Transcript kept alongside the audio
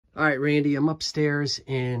All right, Randy, I'm upstairs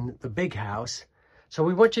in the big house. So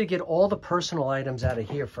we want you to get all the personal items out of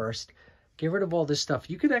here first. Get rid of all this stuff.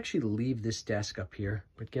 You could actually leave this desk up here,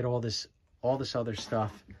 but get all this other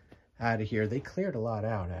stuff out of here. They cleared a lot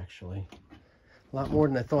out, actually. A lot more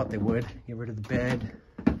than I thought they would. Get rid of the bed.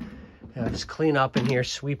 Just clean up in here,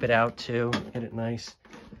 sweep it out too, get it nice.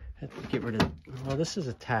 Get rid of, well, this is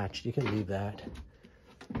attached. You can leave that.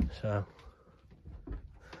 So,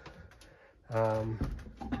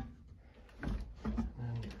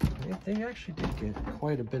 they actually did get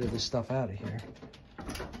quite a bit of this stuff out of here.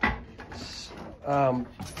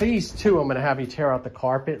 Phase 2, I'm going to have you tear out the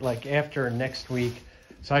carpet like after next week.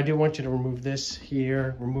 So I do want you to remove this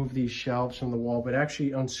here, remove these shelves from the wall, but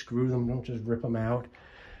actually unscrew them. Don't just rip them out.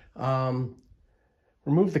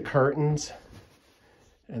 Remove the curtains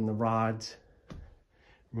and the rods.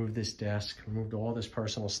 Remove this desk. Remove all this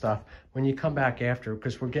personal stuff. When you come back after,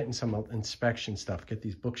 because we're getting some inspection stuff, get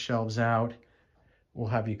these bookshelves out. We'll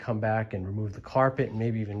have you come back and remove the carpet and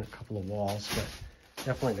maybe even a couple of walls, but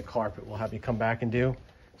definitely the carpet we'll have you come back and do.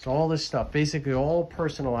 So all this stuff, basically all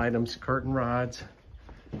personal items, curtain rods,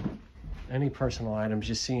 any personal items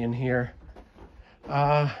you see in here.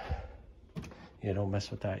 Yeah, don't mess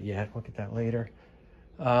with that yet. Look at that later.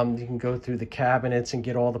 You can go through the cabinets and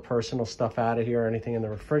get all the personal stuff out of here, anything in the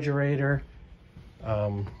refrigerator,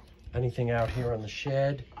 anything out here on the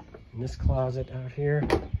shed, in this closet out here.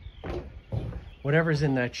 Whatever's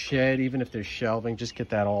in that shed, even if there's shelving, just get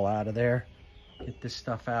that all out of there. Get this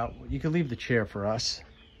stuff out. You can leave the chair for us.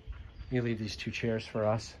 You leave these 2 chairs for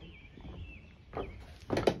us.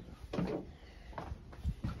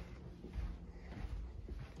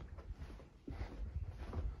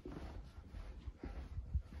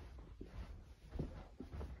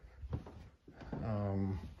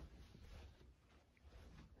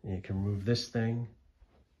 You can remove this thing,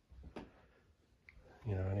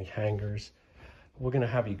 you know, any hangers. We're going to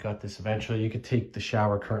have you gut this eventually. You could take the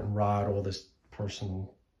shower curtain rod, all this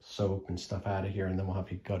personal soap and stuff out of here, and then we'll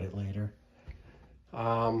have you gut it later.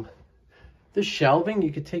 This shelving,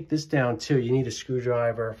 you could take this down too. You need a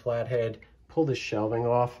screwdriver, a flathead, pull this shelving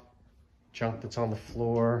off. Junk that's on the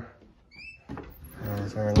floor.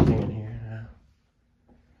 Is there anything in here? No.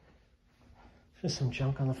 Just some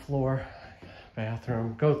junk on the floor.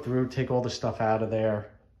 Bathroom. Go through, take all the stuff out of there.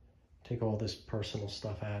 Take all this personal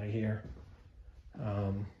stuff out of here.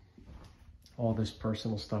 All this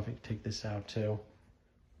personal stuff, you can take this out too.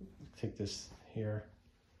 Take this here.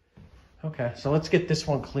 Okay, so let's get this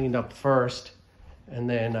one cleaned up first, and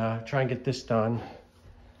then try and get this done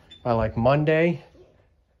by like Monday.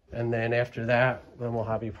 And then after that, then we'll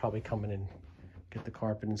have you probably come in and get the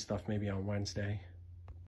carpet and stuff maybe on Wednesday.